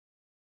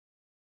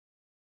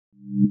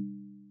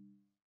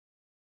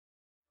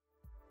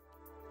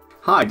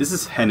Hi, this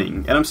is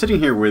Henning, and I'm sitting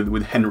here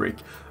with Henrik,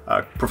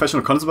 a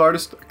professional concept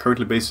artist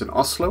currently based in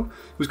Oslo,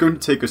 who's going to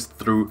take us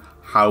through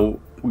how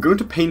we're going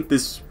to paint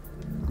this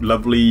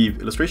lovely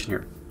illustration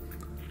here.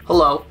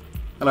 Hello.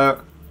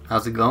 Hello.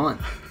 How's it going?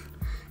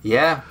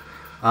 Yeah,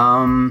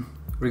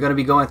 we're going to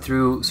be going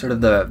through sort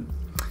of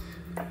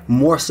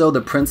more so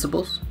the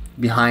principles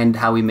behind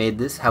how we made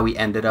this, how we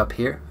ended up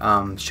here,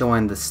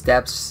 showing the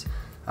steps,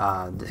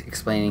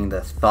 explaining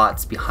the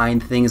thoughts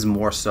behind things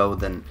more so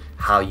than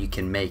how you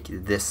can make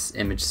this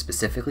image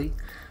specifically.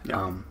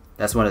 Yeah.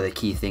 That's one of the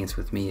key things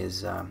with me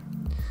is That's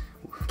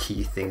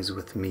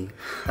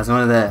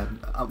one of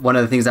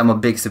the things I'm a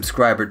big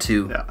subscriber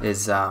to. Yeah.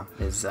 is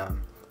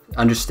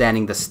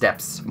understanding the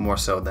steps more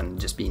so than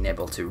just being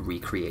able to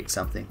recreate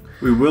something.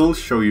 We will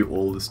show you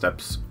all the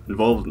steps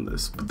involved in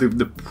this, but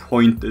the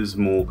point is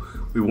more,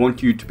 we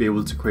want you to be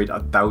able to create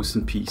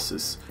 1,000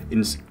 pieces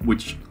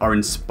which are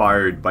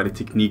inspired by the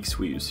techniques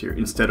we use here,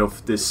 instead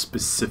of this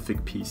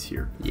specific piece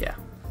here. Yeah.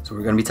 So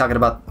we're going to be talking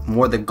about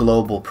more the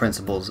global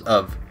principles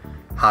of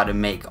how to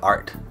make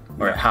art,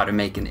 or how to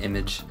make an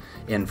image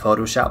in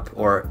Photoshop,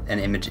 or an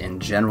image in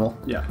general.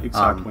 Yeah,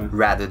 exactly.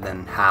 Rather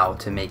than how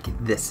to make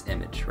this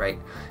image, right?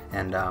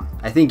 And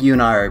I think you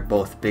and I are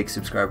both big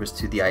subscribers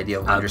to the idea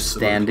of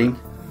understanding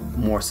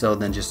more so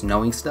than just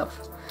knowing stuff.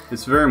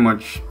 It's very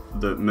much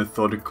the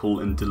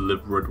methodical and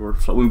deliberate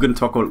workflow. We're going to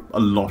talk a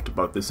lot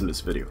about this in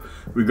this video.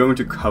 We're going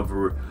to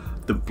cover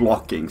the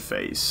blocking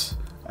phase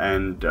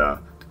and the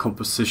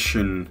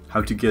composition,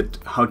 how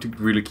to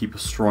really keep a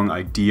strong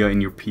idea in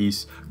your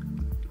piece,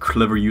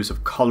 clever use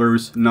of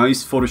colors,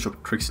 nice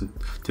Photoshop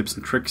tips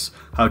and tricks,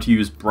 how to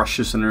use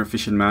brushes in an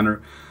efficient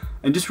manner,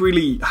 and just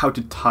really how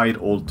to tie it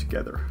all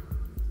together.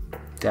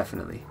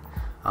 Definitely.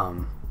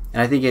 And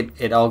I think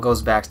it all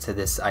goes back to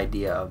this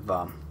idea of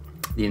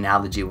the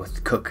analogy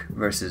with cook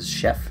versus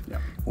chef,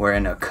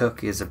 wherein a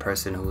cook is a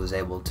person who is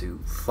able to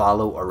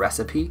follow a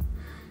recipe,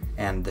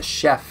 and the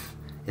chef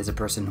is a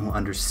person who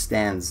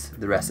understands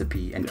the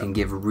recipe and can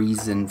give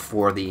reason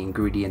for the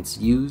ingredients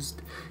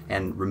used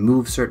and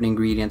remove certain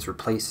ingredients,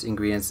 replace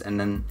ingredients, and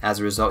then as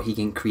a result he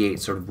can create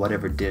sort of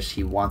whatever dish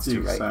he wants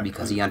to, right?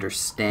 Because he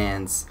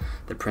understands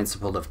the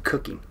principle of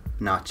cooking,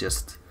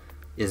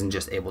 isn't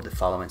just able to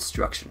follow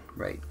instruction,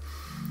 right?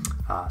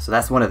 So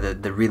that's one of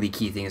the really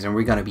key things, and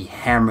we're going to be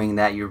hammering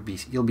that.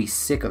 You'll be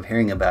sick of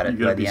hearing about it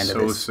by the end of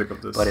this. Sick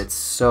of this. But it's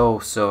so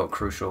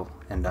crucial,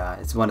 and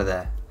it's one of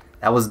that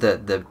was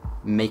the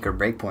make or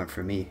break point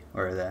for me,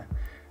 or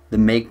the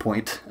make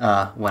point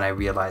when I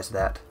realized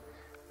that,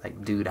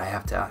 like, dude, I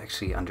have to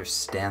actually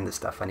understand this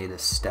stuff. I need to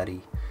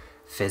study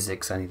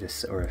physics. I need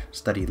to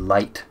study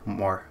light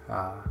more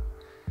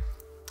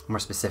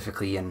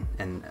specifically,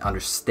 and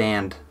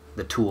understand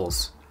the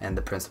tools and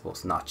the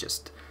principles, not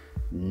just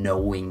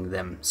knowing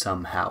them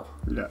somehow.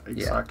 Yeah,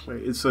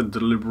 exactly. Yeah. It's a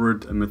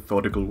deliberate and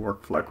methodical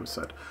workflow, like we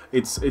said.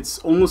 It's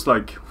almost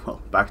like,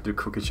 well, back to the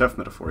cook and chef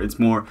metaphor. It's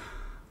more,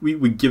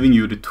 we're giving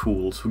you the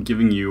tools, we're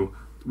giving you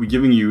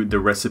the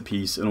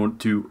recipes and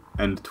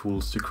the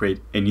tools to create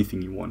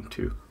anything you want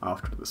to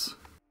after this.